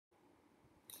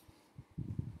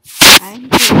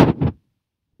I'm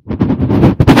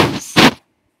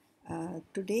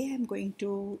Today I'm going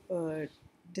to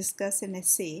discuss an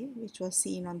essay which was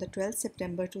seen on the 12th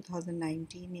September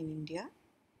 2019 in India.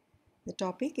 The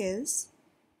topic is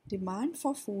Demand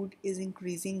for food is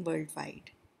increasing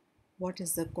worldwide. What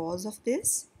is the cause of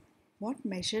this? What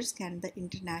measures can the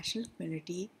international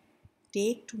community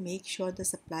take to make sure the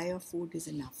supply of food is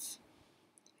enough?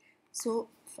 So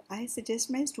I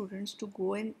suggest my students to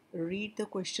go and read the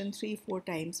question 3-4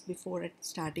 times before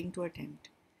starting to attempt.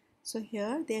 So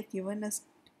here they have given us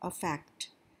a fact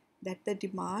that the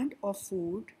demand of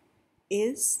food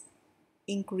is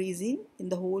increasing in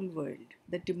the whole world,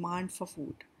 the demand for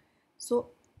food. So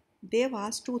they have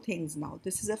asked two things now.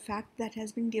 This is a fact that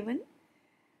has been given.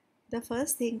 The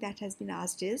first thing that has been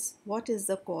asked is, what is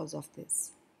the cause of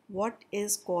this? What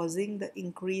is causing the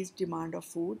increased demand of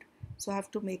food? So I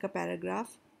have to make a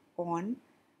paragraph on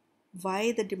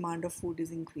why the demand of food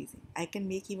is increasing. I can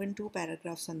make even 2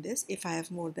 paragraphs on this if I have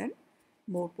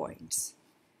more points.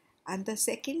 And the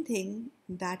second thing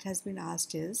that has been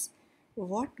asked is,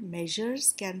 what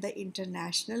measures can the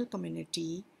international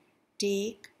community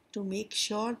take to make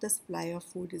sure the supply of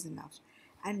food is enough?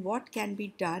 And what can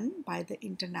be done by the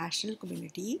international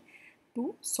community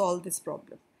to solve this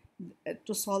problem?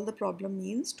 To solve the problem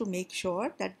means to make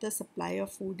sure that the supply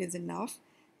of food is enough,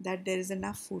 that there is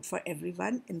enough food for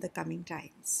everyone in the coming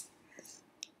times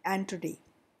and today.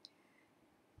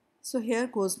 So here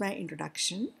goes my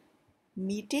introduction.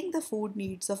 Meeting the food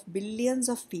needs of billions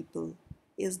of people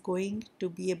is going to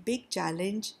be a big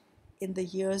challenge in the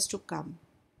years to come.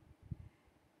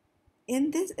 In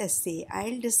this essay,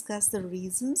 I'll discuss the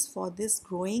reasons for this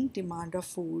growing demand of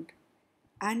food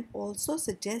and also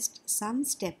suggest some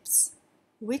steps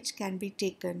which can be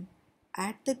taken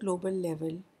at the global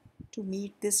level to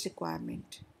meet this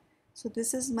requirement. So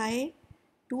this is my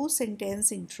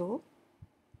 2-sentence intro.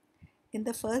 In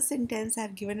the first sentence,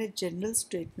 I've given a general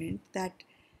statement that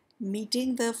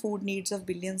meeting the food needs of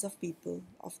billions of people,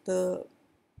 of the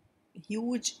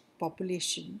huge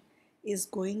population, is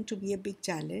going to be a big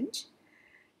challenge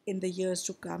in the years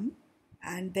to come.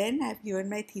 And then I've given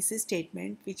my thesis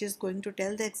statement, which is going to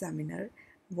tell the examiner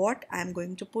what I'm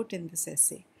going to put in this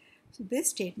essay. So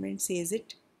this statement says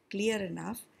it clear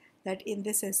enough that in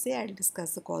this essay I'll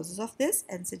discuss the causes of this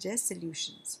and suggest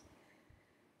solutions.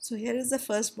 So here is the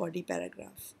first body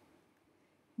paragraph.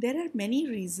 There are many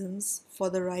reasons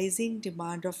for the rising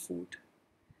demand of food.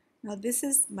 Now this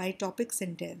is my topic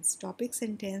sentence. Topic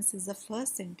sentence is the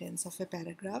first sentence of a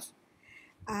paragraph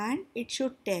and it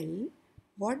should tell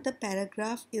what the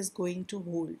paragraph is going to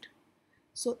hold.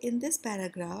 So in this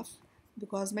paragraph,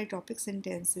 because my topic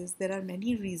sentence is there are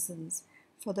many reasons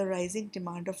for the rising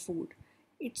demand of food,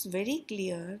 it's very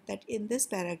clear that in this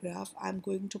paragraph I'm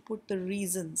going to put the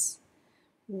reasons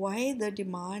why the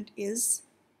demand is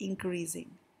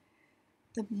increasing.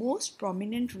 The most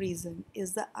prominent reason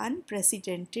is the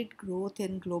unprecedented growth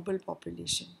in global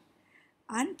population.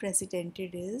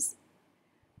 Unprecedented is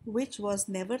which was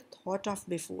never thought of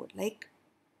before, like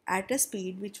at a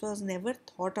speed which was never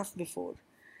thought of before.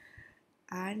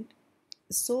 And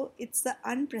so it's the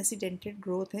unprecedented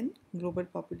growth in global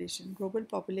population. Global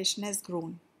population has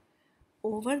grown.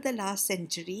 Over the last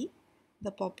century,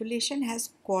 the population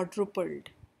has quadrupled,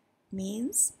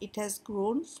 means it has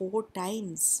grown 4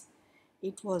 times.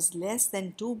 It was less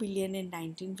than 2 billion in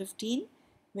 1915,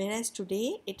 whereas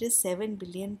today it is 7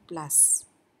 billion plus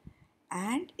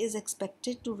and is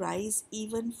expected to rise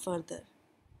even further.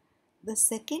 The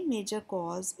second major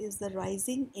cause is the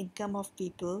rising income of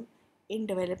people in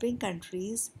developing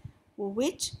countries,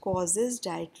 which causes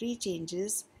dietary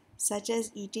changes such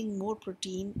as eating more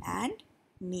protein and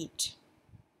meat.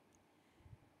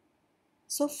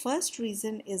 So first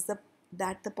reason is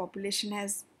that the population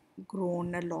has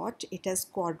grown a lot. It has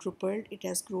quadrupled. It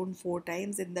has grown 4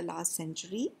 times in the last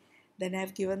century. Then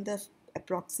I've given the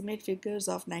approximate figures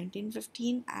of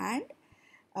 1915 and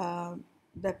uh,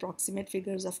 the approximate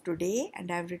figures of today,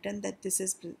 and I've written that this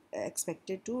is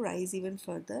expected to rise even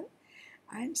further.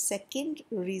 And second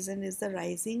reason is the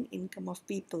rising income of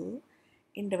people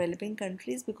in developing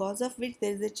countries, because of which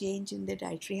there is a change in their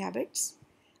dietary habits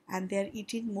and they are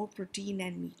eating more protein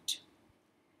and meat.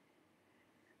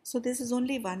 So this is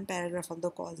only one paragraph on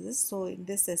the causes. So in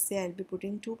this essay, I'll be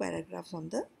putting 2 paragraphs on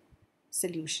the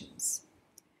solutions.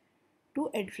 To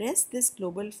address this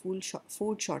global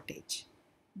food shortage,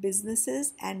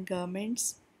 businesses and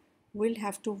governments will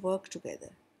have to work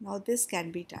together. Now this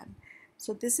can be done.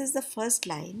 So this is the first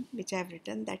line which I have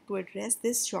written, that to address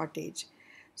this shortage.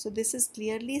 So this is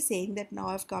clearly saying that now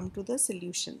I've come to the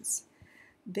solutions.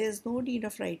 There's no need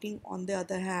of writing on the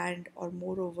other hand or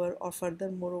moreover or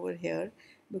furthermore over here,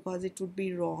 because it would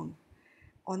be wrong.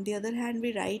 On the other hand,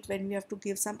 we write when we have to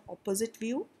give some opposite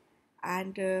view,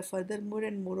 and furthermore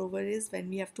and moreover is when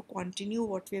we have to continue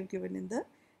what we have given in the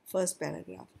first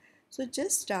paragraph. So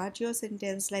just start your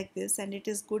sentence like this, and it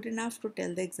is good enough to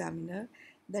tell the examiner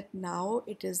that now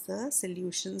it is the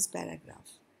solutions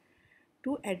paragraph.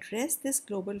 To address this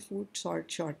global food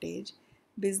shortage,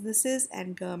 businesses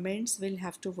and governments will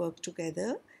have to work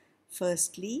together.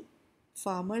 Firstly,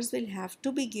 farmers will have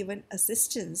to be given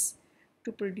assistance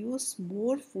to produce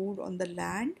more food on the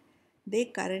land they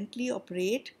currently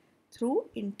operate through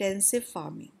intensive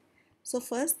farming. So,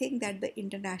 first thing that the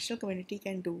international community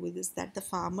can do is that the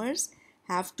farmers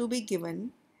have to be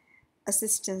given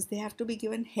assistance, they have to be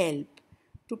given help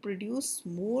to produce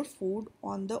more food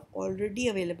on the already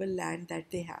available land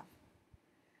that they have.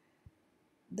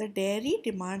 The dairy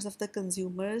demands of the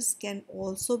consumers can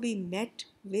also be met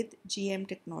with GM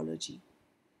technology.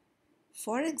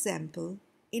 For example,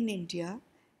 in India,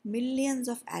 millions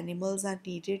of animals are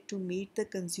needed to meet the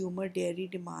consumer dairy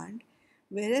demand,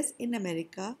 whereas in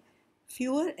America,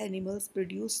 fewer animals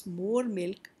produce more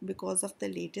milk because of the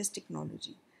latest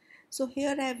technology. So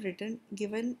here I have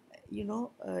given,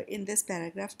 in this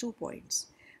paragraph 2 points.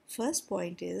 First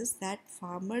point is that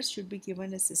farmers should be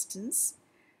given assistance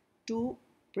to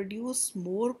produce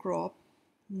more crop,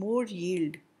 more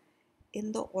yield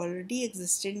in the already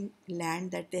existing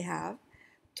land that they have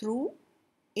through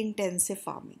intensive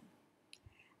farming.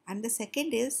 And the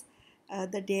second is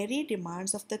the dairy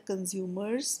demands of the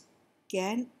consumers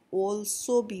can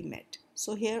also be met.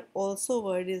 So here also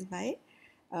word is my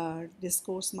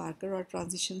discourse marker or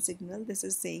transition signal. This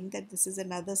is saying that this is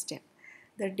another step.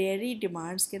 The dairy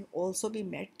demands can also be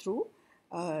met through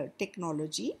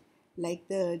technology like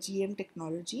the GM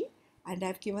technology. And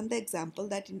I've given the example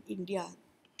that in India,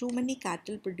 too many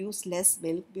cattle produce less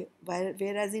milk,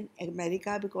 whereas in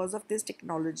America, because of this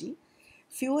technology,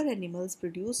 fewer animals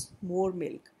produce more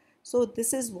milk. So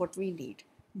this is what we need: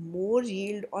 more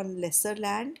yield on lesser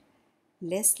land,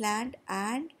 less land,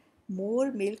 and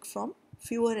more milk from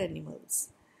fewer animals.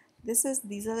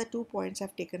 These are the 2 points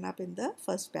I've taken up in the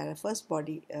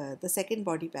the second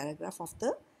body paragraph of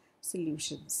the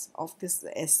solutions of this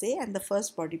essay, and the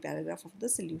first body paragraph of the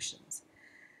solutions.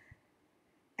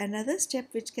 Another step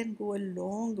which can go a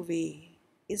long way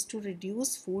is to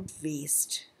reduce food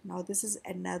waste. Now, this is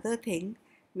another thing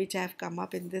which I have come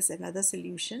up in this another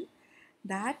solution,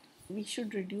 that we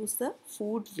should reduce the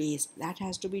food waste. That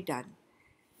has to be done.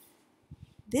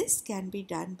 This can be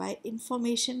done by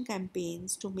information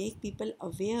campaigns to make people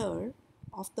aware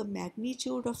of the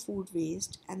magnitude of food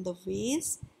waste and the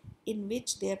ways in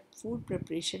which their food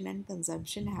preparation and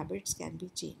consumption habits can be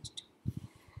changed.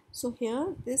 So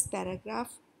here this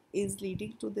paragraph is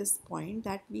leading to this point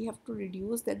that we have to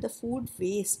reduce, that the food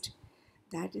waste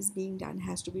that is being done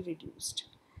has to be reduced.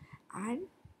 And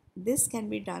this can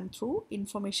be done through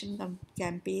information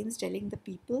campaigns telling the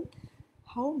people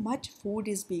how much food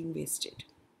is being wasted.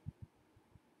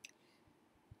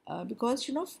 Because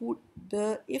food,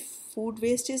 the if food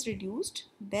waste is reduced,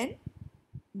 then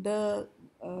the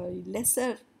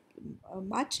lesser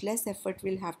much less effort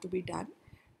will have to be done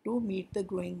to meet the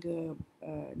growing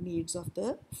needs of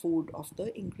the food of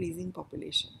the increasing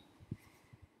population.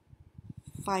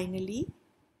 Finally,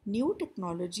 new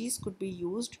technologies could be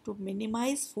used to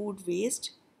minimize food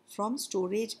waste from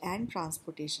storage and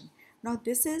transportation. Now,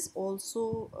 this is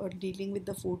also dealing with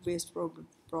the food waste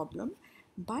problem,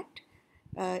 but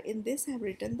in this I have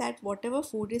written that whatever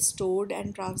food is stored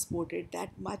and transported,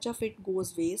 that much of it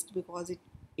goes waste because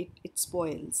it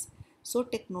spoils. So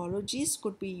technologies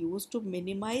could be used to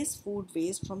minimize food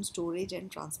waste from storage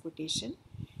and transportation.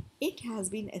 It has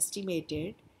been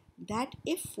estimated that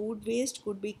if food waste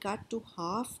could be cut to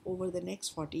half over the next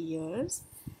 40 years,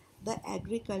 the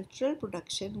agricultural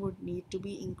production would need to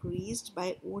be increased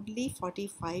by only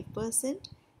 45%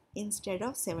 instead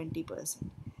of 70%.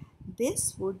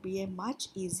 This would be a much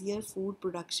easier food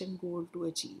production goal to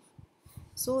achieve.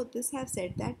 So this have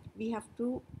said that we have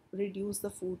to reduce the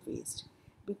food waste,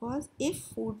 because if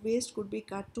food waste could be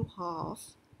cut to half,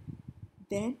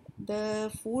 then the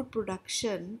food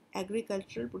production,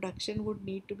 agricultural production, would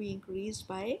need to be increased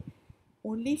by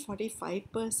only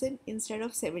 45% instead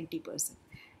of 70%.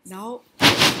 Now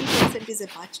 70% is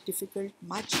a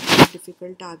much more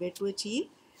difficult target to achieve,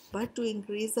 but to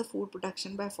increase the food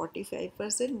production by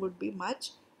 45% would be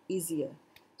much easier.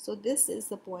 So this is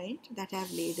the point that I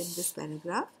have laid in this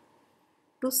paragraph.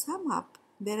 To sum up,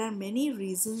 there are many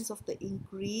reasons of the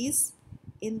increase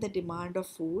in the demand of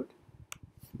food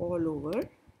all over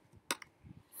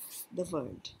the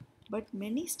world. but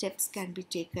many steps can be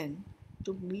taken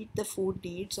to meet the food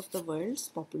needs of the world's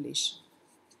population.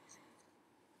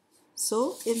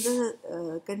 So, in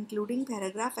the concluding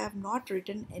paragraph, I have not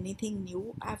written anything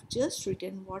new. I have just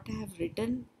written what I have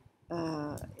written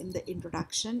in the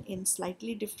introduction in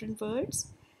slightly different words,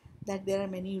 that there are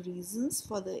many reasons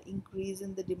for the increase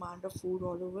in the demand of food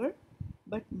all over,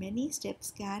 but many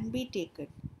steps can be taken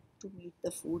to meet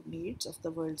the food needs of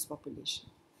the world's population.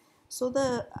 So,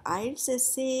 the IELTS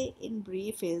essay in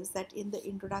brief is that in the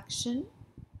introduction,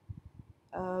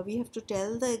 we have to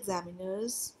tell the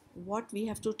examiners what we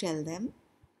have to tell them,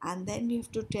 and then we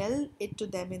have to tell it to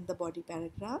them in the body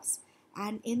paragraphs,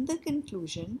 and in the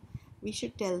conclusion we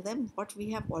should tell them what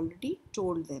we have already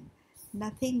told them,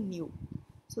 nothing new.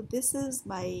 So this is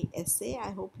my essay.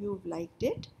 I hope you've liked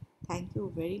it. Thank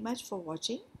you very much for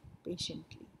watching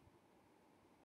patiently.